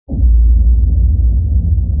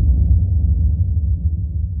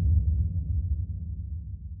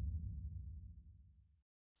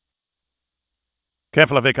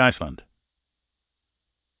Keflavik, Iceland.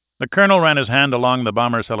 The colonel ran his hand along the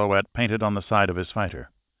bomber silhouette painted on the side of his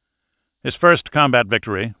fighter. His first combat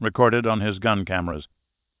victory, recorded on his gun cameras.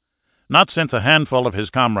 Not since a handful of his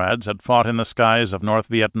comrades had fought in the skies of North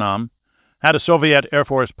Vietnam had a Soviet Air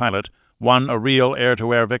Force pilot won a real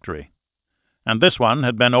air-to-air victory. And this one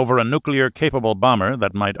had been over a nuclear-capable bomber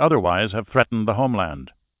that might otherwise have threatened the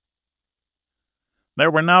homeland.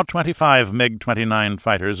 There were now 25 MiG-29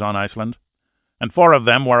 fighters on Iceland, and 4 of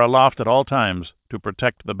them were aloft at all times to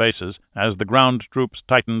protect the bases as the ground troops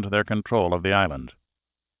tightened their control of the island.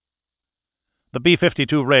 The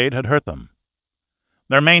B-52 raid had hurt them.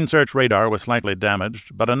 Their main search radar was slightly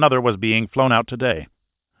damaged, but another was being flown out today,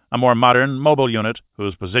 a more modern, mobile unit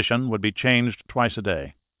whose position would be changed twice a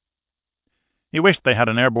day. He wished they had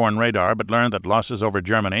an airborne radar, but learned that losses over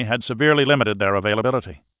Germany had severely limited their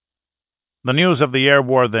availability. The news of the air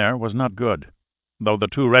war there was not good, though the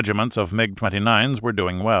 2 regiments of MiG-29s were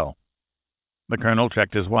doing well. The colonel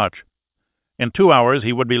checked his watch. In 2 hours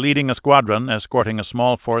he would be leading a squadron escorting a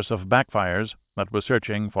small force of backfires that was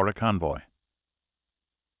searching for a convoy.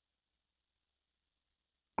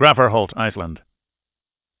 Grafferholt, Iceland.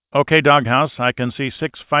 OK, Doghouse, I can see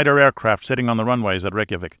 6 fighter aircraft sitting on the runways at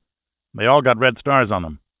Reykjavik. They all got red stars on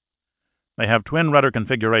them. They have twin rudder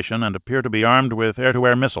configuration and appear to be armed with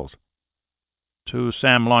air-to-air missiles. 2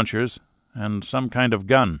 SAM launchers and some kind of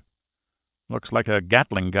gun. Looks like a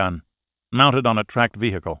Gatling gun, mounted on a tracked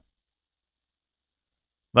vehicle.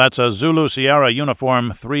 That's a Zulu Sierra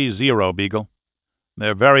Uniform 3-0, Beagle.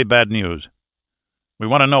 They're very bad news. We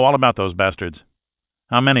want to know all about those bastards.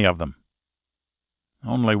 How many of them?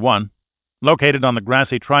 Only 1, located on the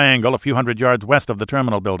grassy triangle a few hundred yards west of the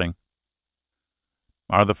terminal building.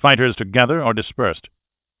 Are the fighters together or dispersed?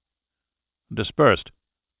 Dispersed.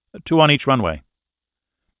 2 on each runway.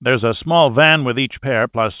 There's a small van with each pair,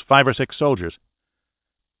 plus 5 or 6 soldiers.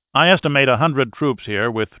 I estimate 100 troops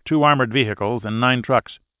here with 2 armored vehicles and 9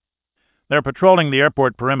 trucks. They're patrolling the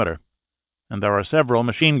airport perimeter, and there are several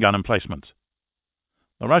machine gun emplacements.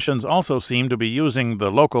 The Russians also seem to be using the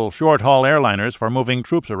local short-haul airliners for moving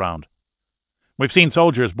troops around. We've seen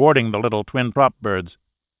soldiers boarding the little twin-prop birds.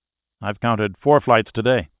 I've counted 4 flights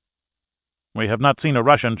today. We have not seen a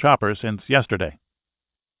Russian chopper since yesterday.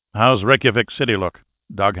 How's Reykjavik City look?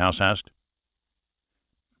 Doghouse asked.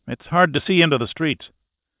 It's hard to see into the streets.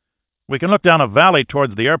 We can look down a valley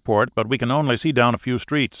towards the airport, but we can only see down a few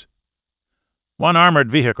streets. 1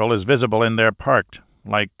 armored vehicle is visible in there parked,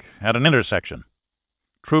 like at an intersection.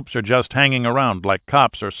 Troops are just hanging around, like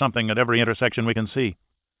cops or something at every intersection we can see.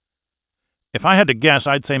 If I had to guess,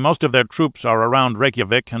 I'd say most of their troops are around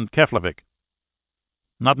Reykjavik and Keflavik.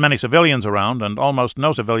 Not many civilians around, and almost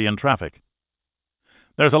no civilian traffic.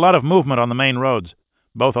 There's a lot of movement on the main roads,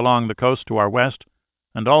 both along the coast to our west,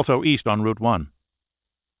 and also east on Route 1.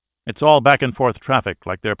 It's all back-and-forth traffic,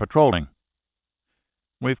 like they're patrolling.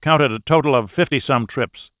 We've counted a total of 50-some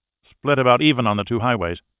trips, split about even on the 2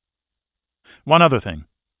 highways. One other thing.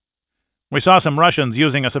 We saw some Russians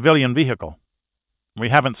using a civilian vehicle. We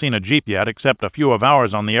haven't seen a jeep yet, except a few of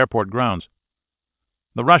ours on the airport grounds.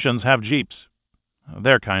 The Russians have jeeps.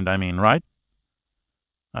 Their kind, I mean, right?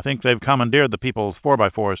 I think they've commandeered the people's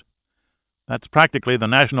 4x4s. That's practically the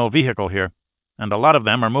national vehicle here, and a lot of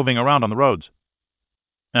them are moving around on the roads.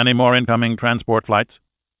 Any more incoming transport flights?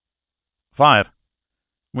 5.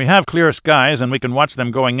 We have clear skies, and we can watch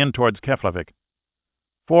them going in towards Keflavik.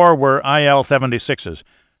 4 were IL-76s,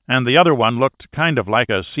 and the other one looked kind of like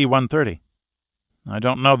a C-130. I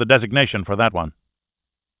don't know the designation for that one.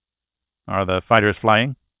 Are the fighters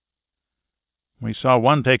flying? We saw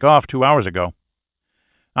one take off 2 hours ago.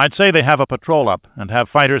 I'd say they have a patrol up, and have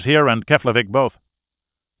fighters here and Keflavik both.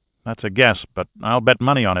 That's a guess, but I'll bet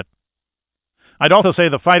money on it. I'd also say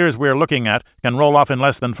the fighters we're looking at can roll off in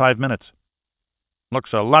less than 5 minutes.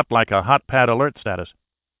 Looks a lot like a hot pad alert status.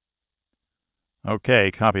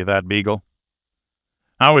 Okay, copy that, Beagle.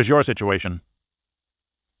 How is your situation?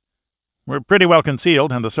 We're pretty well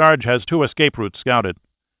concealed, and the Sarge has 2 escape routes scouted.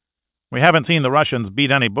 We haven't seen the Russians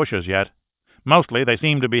beat any bushes yet. Mostly they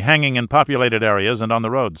seem to be hanging in populated areas and on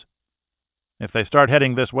the roads. If they start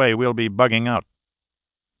heading this way, we'll be bugging out.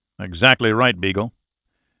 Exactly right, Beagle.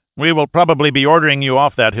 We will probably be ordering you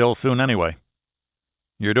off that hill soon anyway.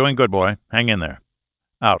 You're doing good, boy. Hang in there.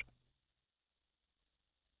 Out.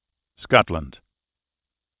 Scotland.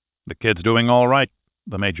 The kid's doing all right,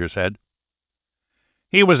 the major said.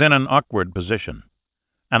 He was in an awkward position.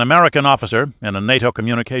 An American officer in a NATO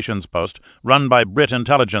communications post run by Brit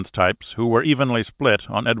intelligence types who were evenly split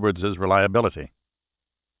on Edwards's reliability.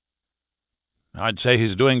 I'd say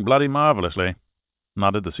he's doing bloody marvelously,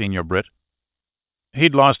 nodded the senior Brit.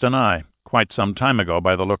 He'd lost an eye, quite some time ago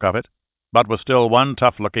by the look of it, but was still one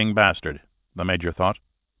tough-looking bastard, the Major thought.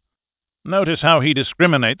 Notice how he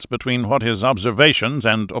discriminates between what his observations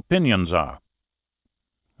and opinions are.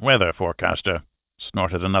 Weather forecaster,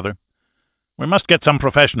 snorted another. We must get some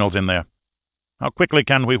professionals in there. How quickly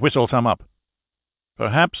can we whistle some up?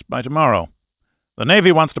 Perhaps by tomorrow. The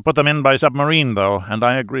Navy wants to put them in by submarine, though, and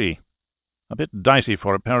I agree. A bit dicey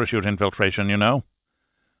for a parachute infiltration, you know.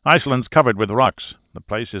 Iceland's covered with rocks. The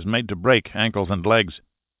place is made to break ankles and legs.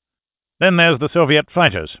 Then there's the Soviet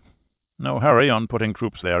fighters. No hurry on putting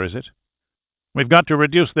troops there, is it? We've got to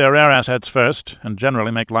reduce their air assets first, and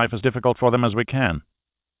generally make life as difficult for them as we can.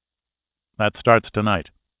 That starts tonight,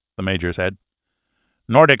 the Major said.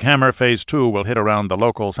 Nordic Hammer Phase 2 will hit around the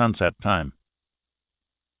local sunset time.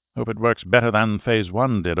 Hope it works better than Phase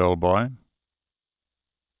 1 did, old boy.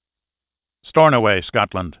 Stornoway,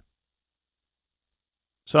 Scotland.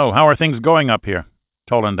 So, how are things going up here?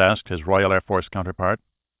 Toland asked his Royal Air Force counterpart.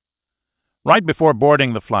 Right before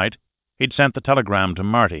boarding the flight, he'd sent the telegram to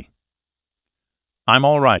Marty. I'm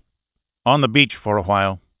all right. On the beach for a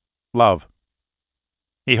while. Love.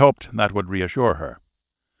 He hoped that would reassure her.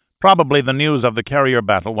 Probably the news of the carrier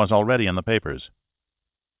battle was already in the papers.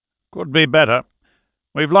 Could be better.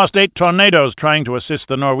 We've lost 8 tornadoes trying to assist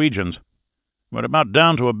the Norwegians. We're about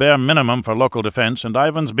down to a bare minimum for local defense, and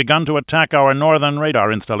Ivan's begun to attack our northern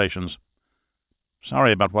radar installations.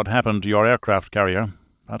 Sorry about what happened to your aircraft carrier,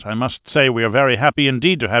 but I must say we are very happy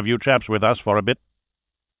indeed to have you chaps with us for a bit.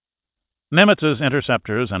 Nimitz's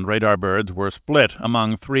interceptors and radar birds were split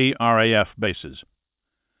among 3 RAF bases.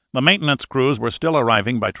 The maintenance crews were still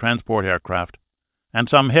arriving by transport aircraft, and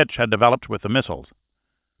some hitch had developed with the missiles.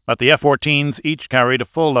 But the F-14s each carried a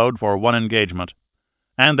full load for one engagement,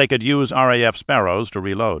 and they could use RAF Sparrows to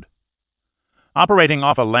reload. Operating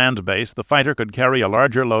off a land base, the fighter could carry a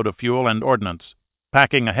larger load of fuel and ordnance,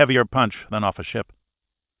 packing a heavier punch than off a ship.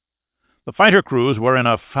 The fighter crews were in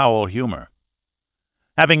a foul humor.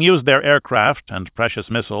 Having used their aircraft and precious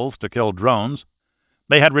missiles to kill drones,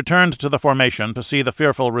 they had returned to the formation to see the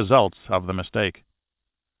fearful results of the mistake.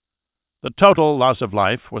 The total loss of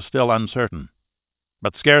life was still uncertain,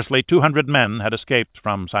 but scarcely 200 men had escaped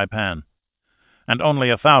from Saipan, and only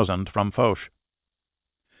 1,000 from Foch.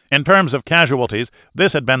 In terms of casualties,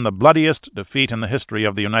 this had been the bloodiest defeat in the history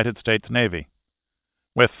of the United States Navy,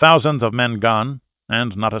 with thousands of men gone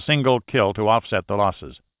and not a single kill to offset the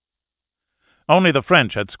losses. Only the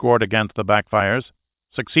French had scored against the backfires,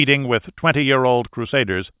 succeeding with 20-year-old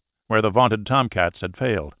Crusaders where the vaunted Tomcats had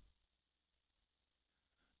failed.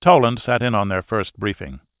 Toland sat in on their first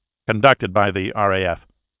briefing, conducted by the RAF.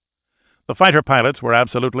 The fighter pilots were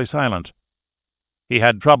absolutely silent. He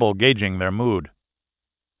had trouble gauging their mood.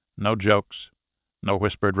 No jokes, no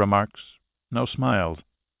whispered remarks, no smiles.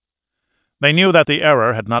 They knew that the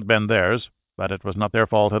error had not been theirs, that it was not their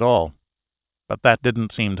fault at all, but that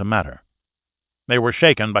didn't seem to matter. They were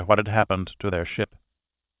shaken by what had happened to their ship.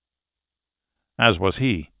 As was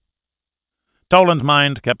he. Toland's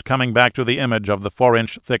mind kept coming back to the image of the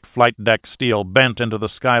 4-inch thick flight deck steel bent into the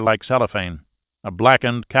sky like cellophane, a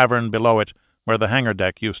blackened cavern below it where the hangar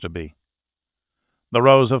deck used to be. The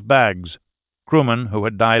rows of bags, crewmen who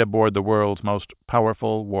had died aboard the world's most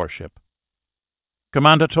powerful warship.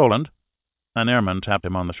 Commander Toland, an airman tapped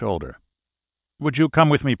him on the shoulder. Would you come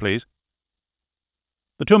with me, please?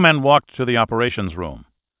 The 2 men walked to the operations room.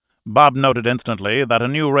 Bob noted instantly that a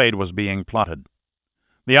new raid was being plotted.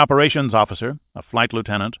 The operations officer, a flight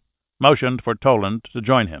lieutenant, motioned for Toland to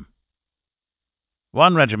join him.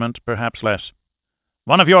 1 regiment, perhaps less.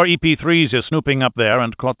 One of your EP-3s is snooping up there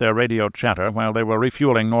and caught their radio chatter while they were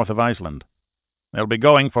refueling north of Iceland. They'll be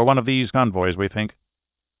going for one of these convoys, we think.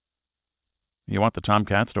 You want the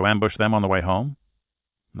Tomcats to ambush them on the way home?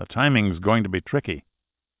 The timing's going to be tricky.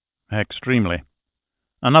 Extremely.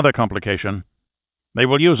 Another complication. They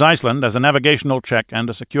will use Iceland as a navigational check and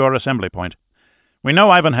a secure assembly point. We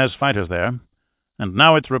know Ivan has fighters there, and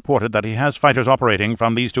now it's reported that he has fighters operating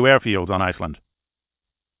from these 2 airfields on Iceland.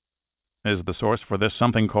 Is the source for this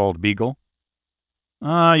something called Beagle?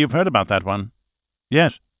 Ah, you've heard about that one.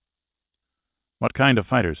 Yes. What kind of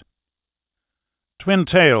fighters? Twin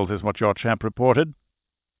tails is what your chap reported.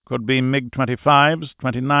 Could be MiG-25s,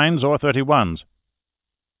 29s, or 31s.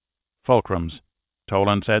 Fulcrums,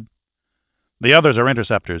 Toland said. The others are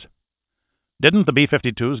interceptors. Didn't the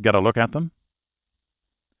B-52s get a look at them?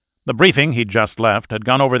 The briefing he'd just left had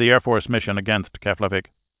gone over the Air Force mission against Keflavik.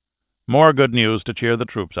 More good news to cheer the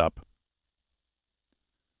troops up.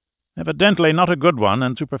 Evidently not a good one,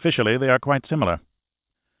 and superficially they are quite similar.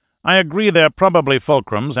 I agree they're probably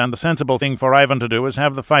fulcrums, and the sensible thing for Ivan to do is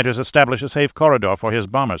have the fighters establish a safe corridor for his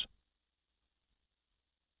bombers.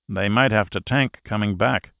 They might have to tank coming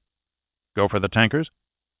back. Go for the tankers?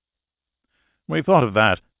 We've thought of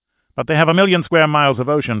that, but they have 1 million square miles of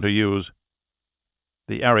ocean to use.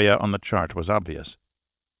 The area on the chart was obvious.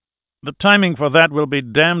 The timing for that will be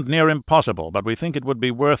damned near impossible, but we think it would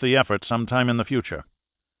be worth the effort sometime in the future.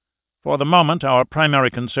 For the moment, our primary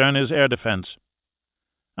concern is air defense.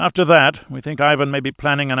 After that, we think Ivan may be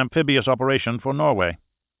planning an amphibious operation for Norway.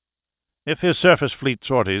 If his surface fleet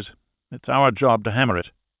sorties, it's our job to hammer it.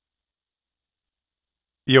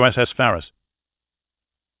 USS Faris.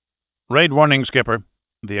 Raid warning, Skipper,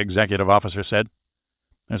 the executive officer said.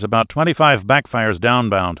 There's about 25 backfires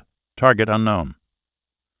downbound. Target unknown.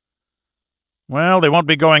 Well, they won't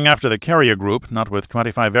be going after the carrier group, not with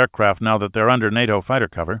 25 aircraft now that they're under NATO fighter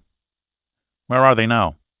cover. Where are they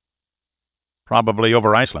now? Probably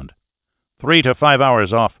over Iceland. 3 to 5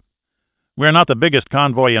 hours off. We're not the biggest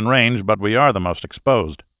convoy in range, but we are the most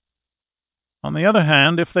exposed. On the other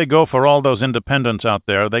hand, if they go for all those independents out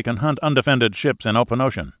there, they can hunt undefended ships in open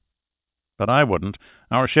ocean. But I wouldn't.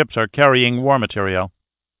 Our ships are carrying war material.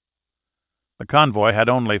 The convoy had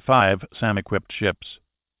only 5 SAM-equipped ships.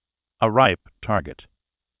 A ripe target.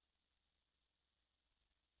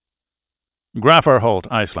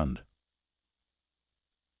 Grafferholt, Iceland.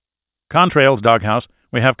 Contrails, Doghouse.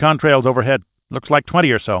 We have contrails overhead. Looks like 20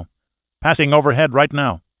 or so. Passing overhead right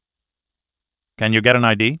now. Can you get an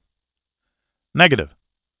ID? Negative.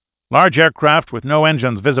 Large aircraft with no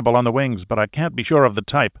engines visible on the wings, but I can't be sure of the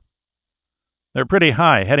type. They're pretty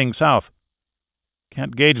high, heading south.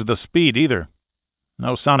 Can't gauge the speed either.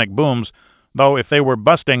 No sonic booms, though if they were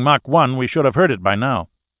busting Mach 1, we should have heard it by now.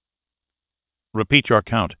 Repeat your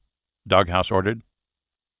count, Doghouse ordered.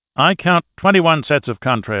 I count 21 sets of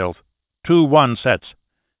contrails. 2-1 sets,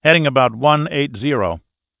 heading about 180.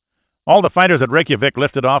 All the fighters at Reykjavik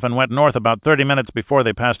lifted off and went north about 30 minutes before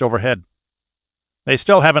they passed overhead. They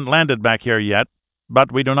still haven't landed back here yet,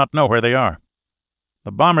 but we do not know where they are.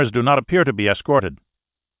 The bombers do not appear to be escorted.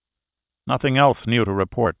 Nothing else new to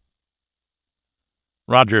report.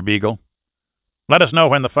 Roger, Beagle. Let us know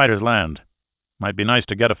when the fighters land. Might be nice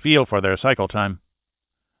to get a feel for their cycle time.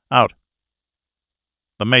 Out.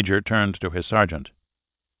 The major turned to his sergeant.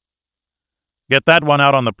 Get that one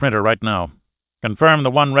out on the printer right now. Confirm the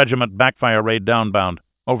 1 regiment backfire raid downbound.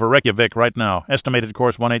 Over Reykjavik right now. Estimated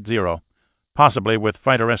course 180. Possibly with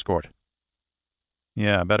fighter escort.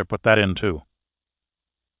 Yeah, better put that in too.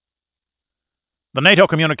 The NATO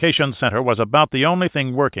Communications Center was about the only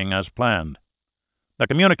thing working as planned. The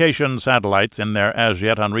communication satellites in their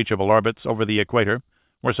as-yet unreachable orbits over the equator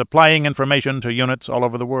were supplying information to units all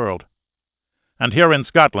over the world. And here in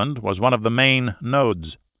Scotland was one of the main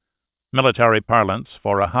nodes, military parlance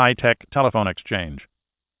for a high-tech telephone exchange.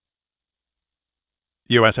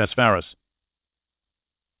 USS Faris.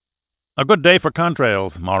 A good day for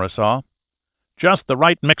contrails, Morris saw. Just the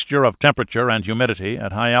right mixture of temperature and humidity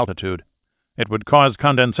at high altitude. It would cause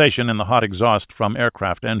condensation in the hot exhaust from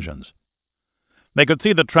aircraft engines. They could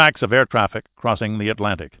see the tracks of air traffic crossing the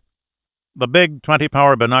Atlantic. The big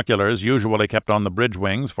 20-power binoculars usually kept on the bridge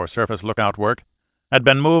wings for surface lookout work had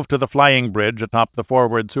been moved to the flying bridge atop the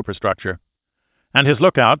forward superstructure, and his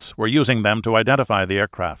lookouts were using them to identify the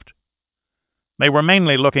aircraft. They were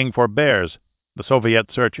mainly looking for Bears, the Soviet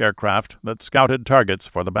search aircraft that scouted targets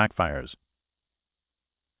for the backfires.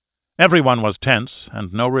 Everyone was tense,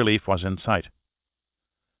 and no relief was in sight.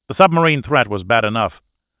 The submarine threat was bad enough,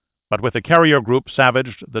 but with the carrier group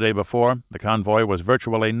savaged the day before, the convoy was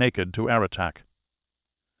virtually naked to air attack.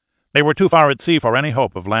 They were too far at sea for any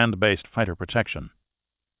hope of land-based fighter protection.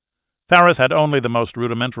 Faris had only the most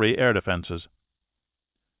rudimentary air defenses.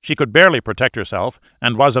 She could barely protect herself,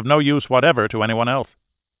 and was of no use whatever to anyone else.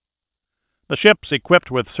 The ships equipped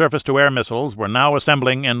with surface-to-air missiles were now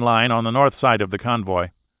assembling in line on the north side of the convoy,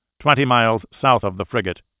 20 miles south of the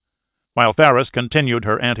frigate, while Faris continued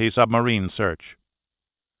her anti-submarine search.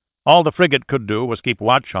 All the frigate could do was keep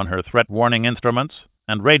watch on her threat-warning instruments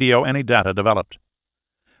and radio any data developed.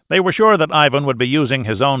 They were sure that Ivan would be using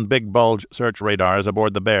his own big bulge search radars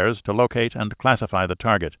aboard the Bears to locate and classify the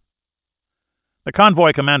target. The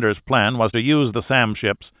convoy commander's plan was to use the SAM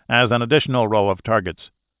ships as an additional row of targets,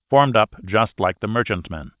 formed up just like the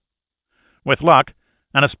merchantmen. With luck,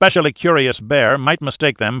 an especially curious bear might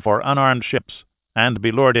mistake them for unarmed ships and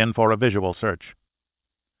be lured in for a visual search.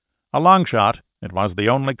 A long shot, it was the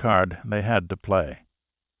only card they had to play.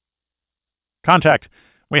 Contact!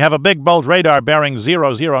 We have a big bulge radar bearing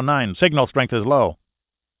 009. Signal strength is low.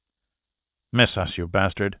 Miss us, you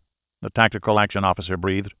bastard, the tactical action officer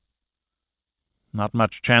breathed. Not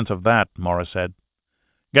much chance of that, Morris said.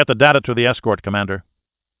 Get the data to the escort commander.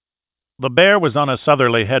 The Bear was on a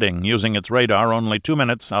southerly heading, using its radar only 2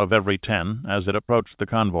 minutes out of every 10 as it approached the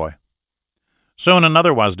convoy. Soon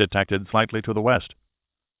another was detected slightly to the west.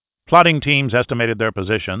 Plotting teams estimated their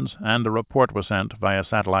positions, and a report was sent via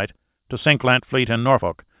satellite to Sinklant Fleet in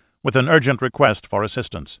Norfolk with an urgent request for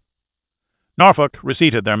assistance. Norfolk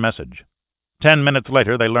receipted their message. 10 minutes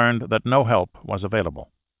later they learned that no help was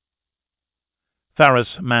available. Ferris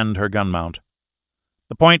manned her gun mount.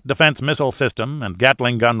 The point defense missile system and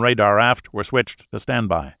Gatling gun radar aft were switched to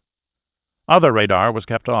standby. Other radar was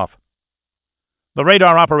kept off. The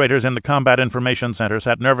radar operators in the Combat Information Center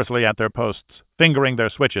sat nervously at their posts, fingering their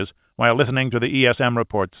switches while listening to the ESM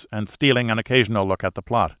reports and stealing an occasional look at the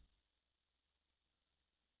plot.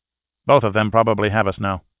 Both of them probably have us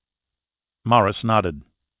now. Morris nodded.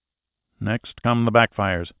 Next come the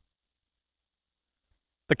backfires.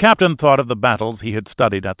 The captain thought of the battles he had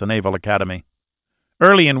studied at the Naval Academy.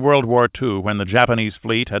 Early in World War II, when the Japanese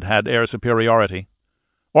fleet had had air superiority,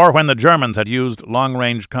 or when the Germans had used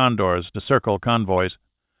long-range condors to circle convoys,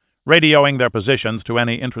 radioing their positions to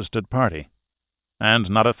any interested party, and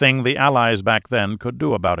not a thing the Allies back then could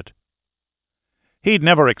do about it. He'd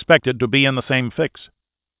never expected to be in the same fix.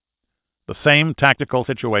 The same tactical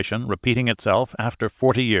situation repeating itself after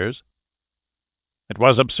 40 years. It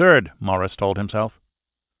was absurd, Morris told himself.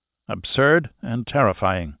 Absurd and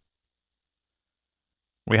terrifying.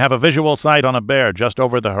 We have a visual sight on a bear just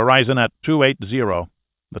over the horizon at 280,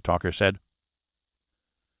 the talker said.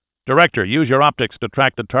 Director, use your optics to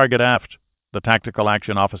track the target aft, the tactical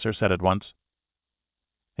action officer said at once.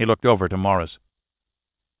 He looked over to Morris.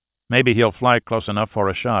 Maybe he'll fly close enough for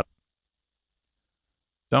a shot.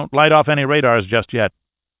 Don't light off any radars just yet.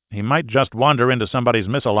 He might just wander into somebody's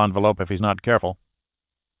missile envelope if he's not careful.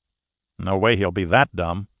 No way he'll be that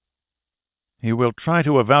dumb. He will try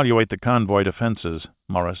to evaluate the convoy defenses,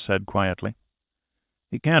 Morris said quietly.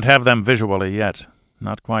 He can't have them visually yet.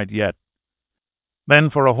 Not quite yet.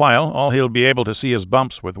 Then, for a while, all he'll be able to see is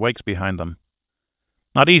bumps with wakes behind them.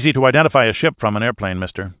 Not easy to identify a ship from an airplane,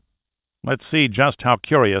 mister. Let's see just how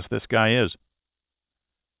curious this guy is.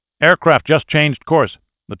 Aircraft just changed course,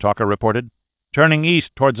 the talker reported, turning east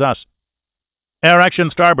towards us. Air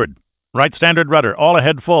action starboard. Right standard rudder, all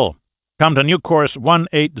ahead full. Come to new course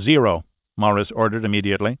 180, Morris ordered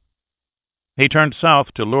immediately. He turned south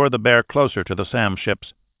to lure the bear closer to the SAM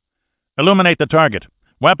ships. Illuminate the target.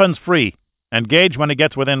 Weapons free. Engage when he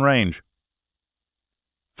gets within range.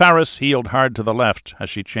 Ferris heeled hard to the left as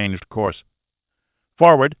she changed course.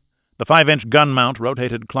 Forward, the 5-inch gun mount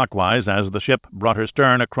rotated clockwise as the ship brought her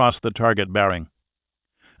stern across the target bearing.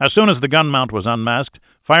 As soon as the gun mount was unmasked,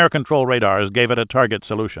 fire control radars gave it a target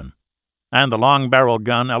solution, and the long barrel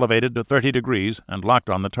gun elevated to 30 degrees and locked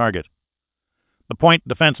on the target. The point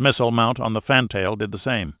defense missile mount on the fantail did the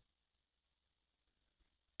same.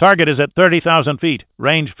 Target is at 30,000 feet,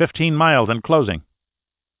 range 15 miles and closing.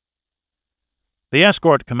 The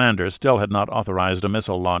escort commander still had not authorized a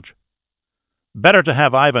missile launch. Better to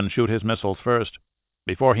have Ivan shoot his missiles first,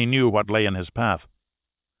 before he knew what lay in his path.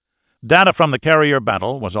 Data from the carrier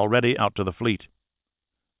battle was already out to the fleet.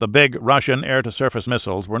 The big Russian air-to-surface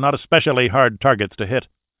missiles were not especially hard targets to hit,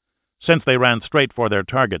 since they ran straight for their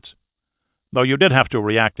targets, though you did have to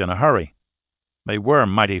react in a hurry. They were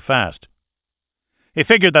mighty fast. He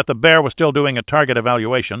figured that the bear was still doing a target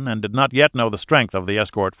evaluation and did not yet know the strength of the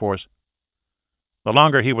escort force. The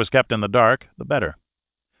longer he was kept in the dark, the better,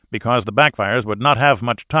 because the backfires would not have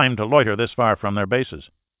much time to loiter this far from their bases.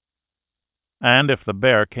 And if the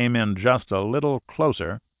bear came in just a little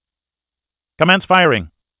closer... "Commence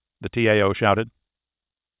firing!" the TAO shouted.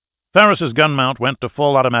 Ferris's gun mount went to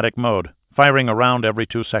full automatic mode, firing a round every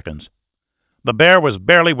 2 seconds. The bear was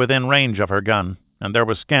barely within range of her gun, and there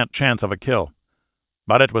was scant chance of a kill,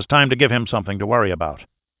 but it was time to give him something to worry about.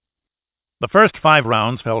 The first 5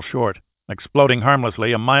 rounds fell short, exploding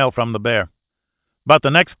harmlessly a mile from the bear, but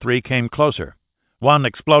the next 3 came closer, one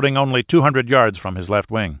exploding only 200 yards from his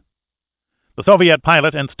left wing. The Soviet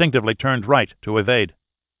pilot instinctively turned right to evade.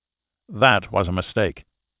 That was a mistake.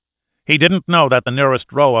 He didn't know that the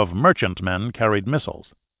nearest row of merchantmen carried missiles.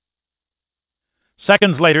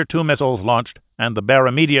 Seconds later, 2 missiles launched, and the bear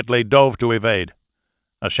immediately dove to evade,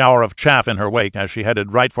 a shower of chaff in her wake as she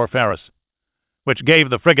headed right for Ferris, which gave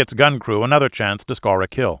the frigate's gun crew another chance to score a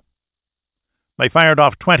kill. They fired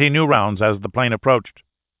off 20 new rounds as the plane approached.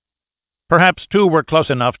 Perhaps 2 were close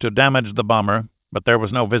enough to damage the bomber, but there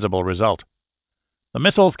was no visible result. The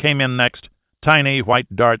missiles came in next, tiny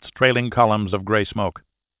white darts trailing columns of gray smoke.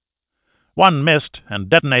 One missed and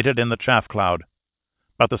detonated in the chaff cloud,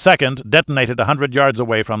 but the second detonated 100 yards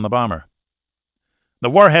away from the bomber. The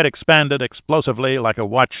warhead expanded explosively like a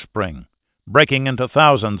watch spring, breaking into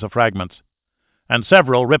thousands of fragments, and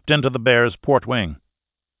several ripped into the Bear's port wing.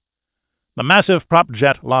 The massive prop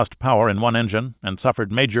jet lost power in one engine and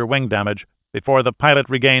suffered major wing damage before the pilot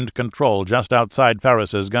regained control just outside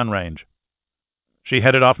Ferris's gun range. She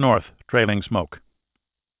headed off north, trailing smoke.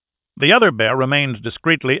 The other Bear remained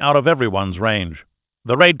discreetly out of everyone's range.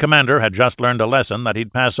 The raid commander had just learned a lesson that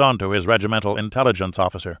he'd pass on to his regimental intelligence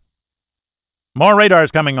officer. "More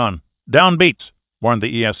radars coming on. Down beats," warned the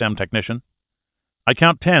ESM technician. "I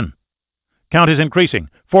count 10. Count is increasing.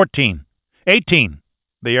 14. 18.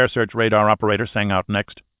 The air search radar operator sang out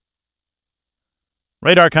next.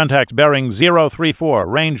 "Radar contacts bearing 034,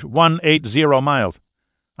 range 180 miles.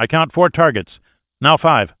 I count 4 targets. Now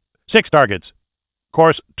 5. 6 targets.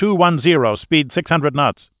 Course 210, speed 600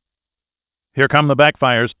 knots. "Here come the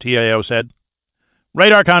backfires," TAO said.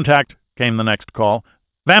 "Radar contact," came the next call.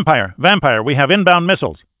 "Vampire, Vampire, we have inbound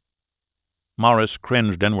missiles." Morris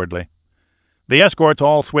cringed inwardly. The escorts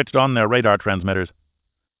all switched on their radar transmitters.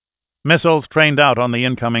 Missiles trained out on the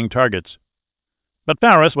incoming targets. But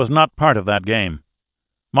Ferris was not part of that game.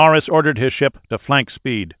 Morris ordered his ship to flank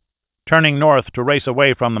speed, turning north to race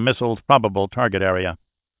away from the missile's probable target area.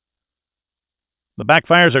 "The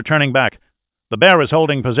backfires are turning back. The Bear is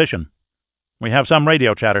holding position. We have some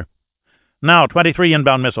radio chatter. Now 23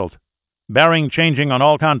 inbound missiles. Bearing changing on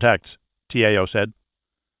all contacts," TAO said.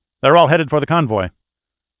 "They're all headed for the convoy.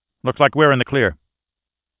 Looks like we're in the clear."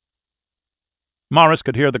 Morris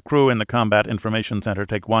could hear the crew in the Combat Information Center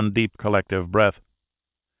take one deep collective breath.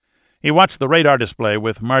 He watched the radar display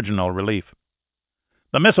with marginal relief.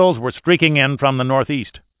 The missiles were streaking in from the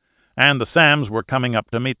northeast, and the SAMs were coming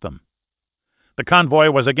up to meet them. The convoy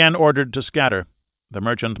was again ordered to scatter, the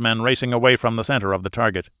merchantmen racing away from the center of the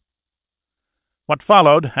target. What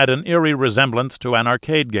followed had an eerie resemblance to an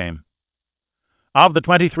arcade game. Of the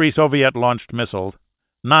 23 Soviet-launched missiles,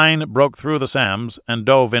 9 broke through the SAMs and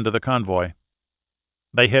dove into the convoy.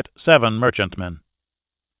 They hit 7 merchantmen.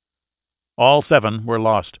 All 7 were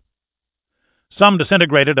lost. Some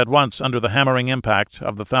disintegrated at once under the hammering impact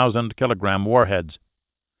of the 1,000-kilogram warheads.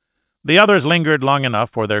 The others lingered long enough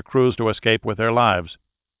for their crews to escape with their lives.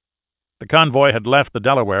 The convoy had left the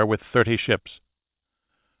Delaware with 30 ships.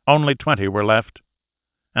 Only 20 were left,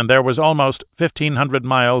 and there was almost 1,500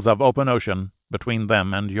 miles of open ocean between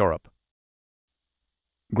them and Europe.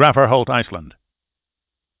 Grafferholt, Iceland.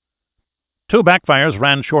 2 backfires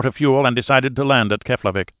ran short of fuel and decided to land at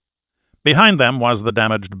Keflavik. Behind them was the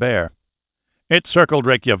damaged Bear. It circled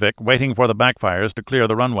Reykjavik, waiting for the backfires to clear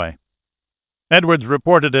the runway. Edwards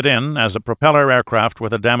reported it in as a propeller aircraft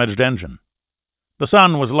with a damaged engine. The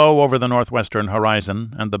sun was low over the northwestern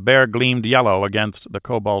horizon, and the Bear gleamed yellow against the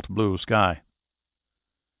cobalt-blue sky.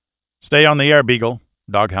 "Stay on the air, Beagle,"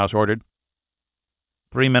 Doghouse ordered.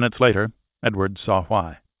 3 minutes later, Edwards saw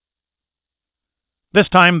why. This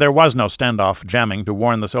time there was no standoff jamming to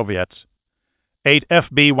warn the Soviets. 8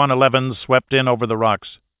 FB-111s swept in over the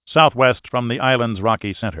rocks, southwest from the island's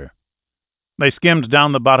rocky center. They skimmed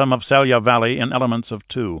down the bottom of Selja Valley in elements of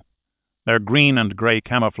 2, their green and gray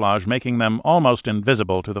camouflage making them almost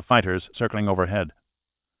invisible to the fighters circling overhead.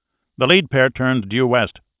 The lead pair turned due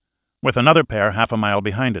west, with another pair half a mile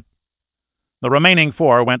behind it. The remaining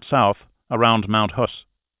 4 went south, around Mount Huss.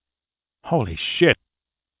 Holy shit!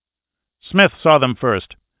 Smith saw them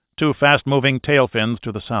first, 2 fast-moving tail fins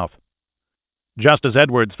to the south. Just as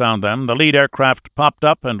Edwards found them, the lead aircraft popped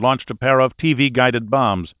up and launched a pair of TV-guided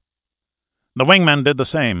bombs. The wingmen did the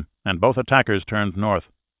same, and both attackers turned north.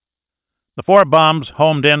 The 4 bombs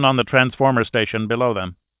homed in on the transformer station below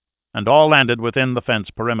them, and all landed within the fence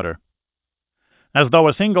perimeter. As though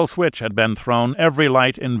a single switch had been thrown, every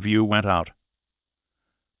light in view went out.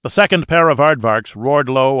 The second pair of aardvarks roared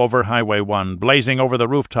low over Highway 1, blazing over the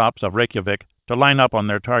rooftops of Reykjavik to line up on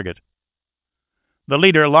their target. The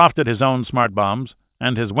leader lofted his own smart bombs,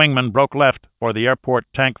 and his wingman broke left for the airport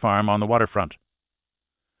tank farm on the waterfront.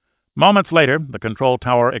 Moments later, the control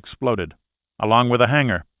tower exploded, along with a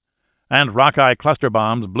hangar, and Rockeye cluster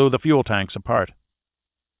bombs blew the fuel tanks apart.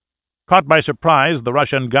 Caught by surprise, the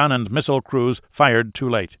Russian gun and missile crews fired too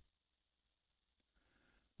late.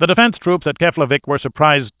 The defense troops at Keflavik were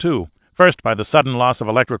surprised too, first by the sudden loss of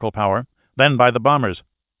electrical power, then by the bombers,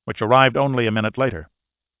 which arrived only a minute later.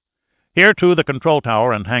 Here, too, the control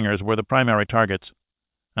tower and hangars were the primary targets,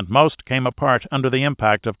 and most came apart under the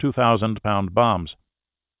impact of 2,000-pound bombs.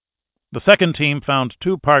 The second team found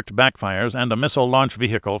 2 parked backfires and a missile launch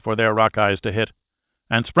vehicle for their Rockeyes to hit,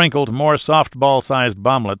 and sprinkled more softball-sized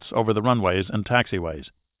bomblets over the runways and taxiways.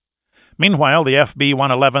 Meanwhile, the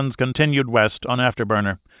FB-111s continued west on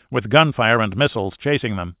afterburner, with gunfire and missiles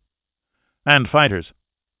chasing them. And fighters.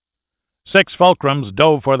 6 fulcrums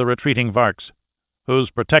dove for the retreating Varks, whose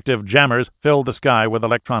protective jammers filled the sky with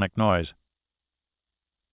electronic noise.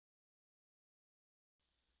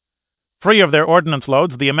 Free of their ordnance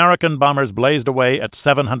loads, the American bombers blazed away at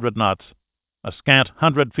 700 knots, a scant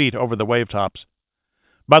 100 feet over the wave tops.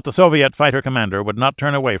 But the Soviet fighter commander would not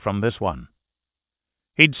turn away from this one.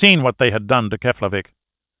 He'd seen what they had done to Keflavik,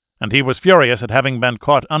 and he was furious at having been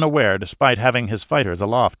caught unaware despite having his fighters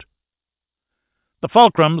aloft. The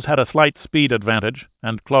fulcrums had a slight speed advantage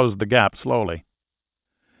and closed the gap slowly.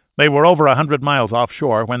 They were over 100 miles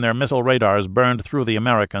offshore when their missile radars burned through the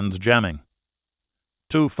Americans' jamming.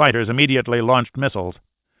 2 fighters immediately launched missiles,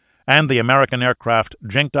 and the American aircraft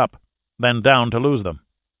jinked up, then down to lose them.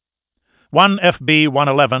 One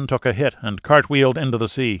FB-111 took a hit and cartwheeled into the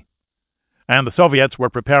sea, and the Soviets were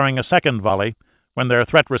preparing a second volley when their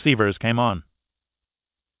threat receivers came on.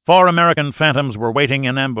 4 American Phantoms were waiting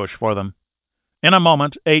in ambush for them. In a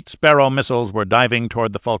moment, 8 Sparrow missiles were diving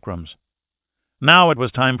toward the fulcrums. Now it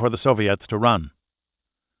was time for the Soviets to run.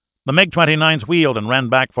 The MiG-29s wheeled and ran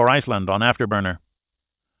back for Iceland on afterburner.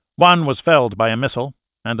 One was felled by a missile,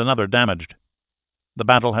 and another damaged. The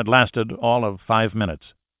battle had lasted all of 5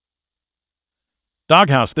 minutes.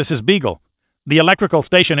 "Doghouse, this is Beagle. The electrical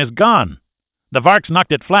station is gone. The Varks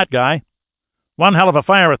knocked it flat, guy. One hell of a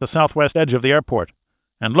fire at the southwest edge of the airport,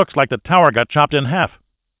 and looks like the tower got chopped in half.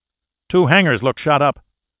 2 hangars look shot up.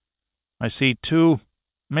 I see 2,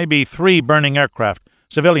 maybe 3 burning aircraft,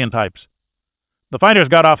 civilian types. The fighters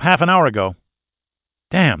got off half an hour ago.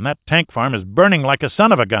 Damn, that tank farm is burning like a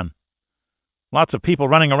son of a gun. Lots of people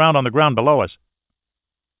running around on the ground below us."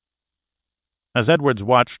 As Edwards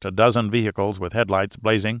watched, a dozen vehicles with headlights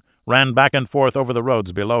blazing ran back and forth over the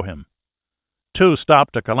roads below him. 2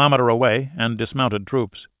 stopped a kilometer away and dismounted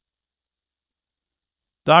troops.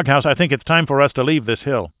 "Doghouse, I think it's time for us to leave this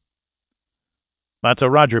hill." "That's a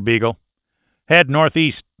roger, Beagle. Head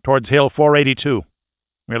northeast towards Hill 482.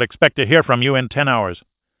 We'll expect to hear from you in 10 hours.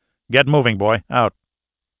 Get moving, boy. Out."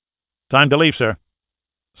 "Time to leave, sir."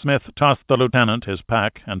 Smith tossed the lieutenant his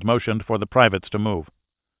pack and motioned for the privates to move.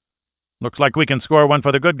 "Looks like we can score one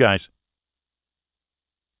for the good guys."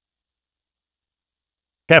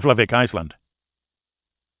 Keflavik, Iceland.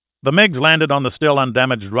 The MiGs landed on the still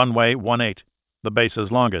undamaged runway 18, the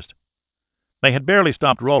base's longest. They had barely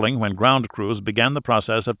stopped rolling when ground crews began the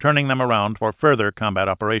process of turning them around for further combat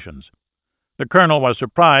operations. The colonel was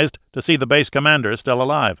surprised to see the base commander still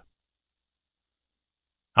alive.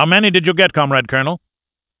 "How many did you get, Comrade Colonel?"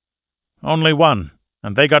 "Only 1,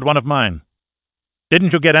 and they got one of mine."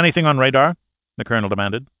 "Didn't you get anything on radar?" the colonel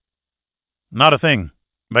demanded. "Not a thing.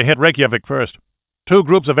 They hit Reykjavik first. 2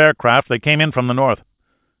 groups of aircraft. They came in from the north."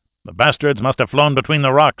 "The bastards must have flown between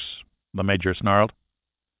the rocks," the major snarled.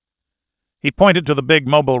 He pointed to the big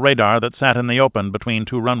mobile radar that sat in the open between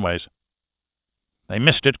 2 runways. "They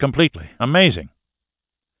missed it completely. Amazing."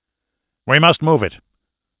 "We must move it.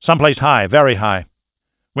 Someplace high, very high.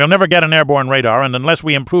 We'll never get an airborne radar, and unless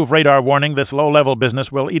we improve radar warning, this low-level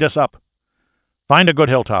business will eat us up. Find a good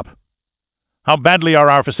hilltop. How badly are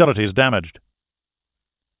our facilities damaged?"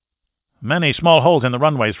 "Many small holes in the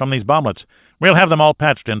runways from these bomblets. We'll have them all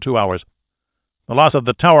patched in 2 hours. The loss of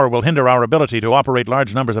the tower will hinder our ability to operate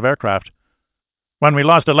large numbers of aircraft. When we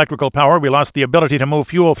lost electrical power, we lost the ability to move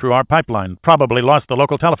fuel through our pipeline, probably lost the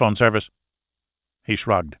local telephone service." He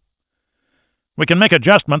shrugged. "We can make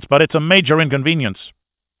adjustments, but it's a major inconvenience.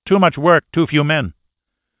 Too much work, too few men.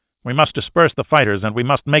 We must disperse the fighters, and we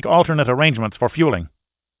must make alternate arrangements for fueling.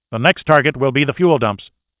 The next target will be the fuel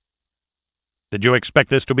dumps." "Did you expect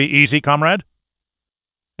this to be easy, comrade?"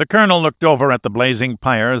 The colonel looked over at the blazing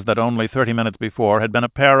pyres that only 30 minutes before had been a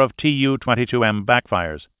pair of Tu-22M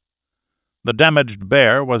backfires. The damaged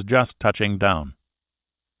Bear was just touching down.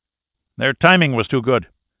 "Their timing was too good.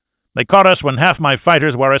 They caught us when half my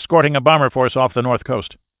fighters were escorting a bomber force off the north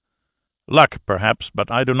coast. Luck, perhaps, but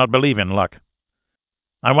I do not believe in luck.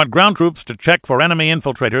 I want ground troops to check for enemy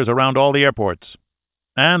infiltrators around all the airports.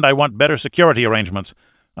 And I want better security arrangements.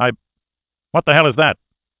 What the hell is that?"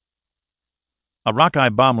 A Rockeye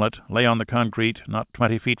bomblet lay on the concrete not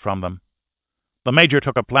 20 feet from them. The major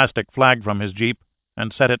took a plastic flag from his jeep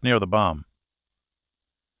and set it near the bomb.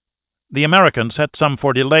 "The Americans set some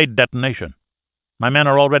for delayed detonation. My men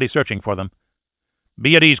are already searching for them.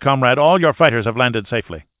 Be at ease, comrade. All your fighters have landed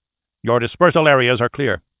safely. Your dispersal areas are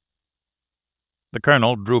clear." The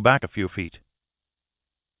colonel drew back a few feet.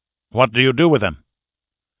 "What do you do with them?"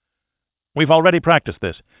 "We've already practiced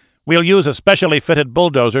this. We'll use a specially fitted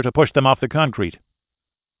bulldozer to push them off the concrete.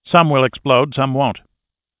 Some will explode, some won't.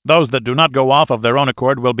 Those that do not go off of their own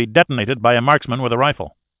accord will be detonated by a marksman with a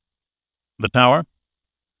rifle." "The tower?"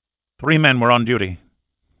 3 men were on duty.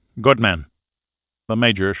 Good men. The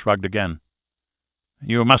Major shrugged again.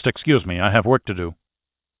 You must excuse me. I have work to do.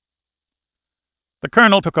 The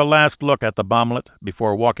Colonel took a last look at the bomblet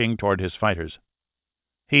before walking toward his fighters.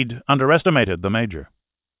 He'd underestimated the Major.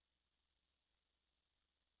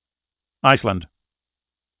 Iceland.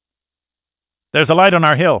 There's a light on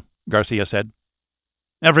our hill, Garcia said.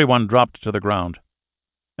 Everyone dropped to the ground.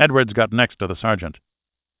 Edwards got next to the sergeant.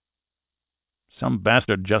 Some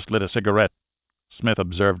bastard just lit a cigarette, Smith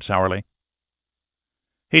observed sourly.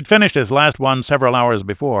 He'd finished his last one several hours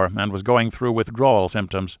before and was going through withdrawal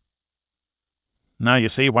symptoms. Now you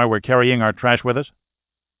see why we're carrying our trash with us?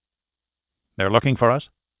 They're looking for us?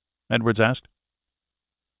 Edwards asked.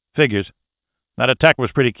 Figures. That attack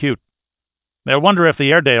was pretty cute. They'll wonder if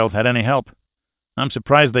the Airedales had any help. I'm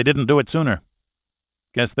surprised they didn't do it sooner.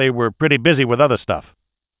 Guess they were pretty busy with other stuff.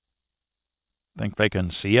 Think they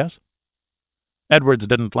can see us? Edwards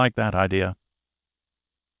didn't like that idea.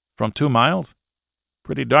 From 2 miles?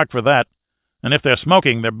 Pretty dark for that, and if they're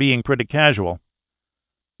smoking, they're being pretty casual.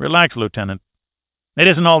 Relax, Lieutenant. It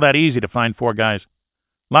isn't all that easy to find 4 guys.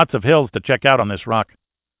 Lots of hills to check out on this rock.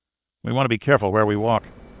 We want to be careful where we walk.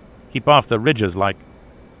 Keep off the ridges, like.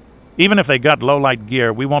 Even if they got low-light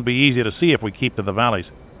gear, we won't be easy to see if we keep to the valleys.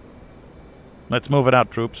 Let's move it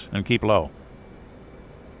out, troops, and keep low.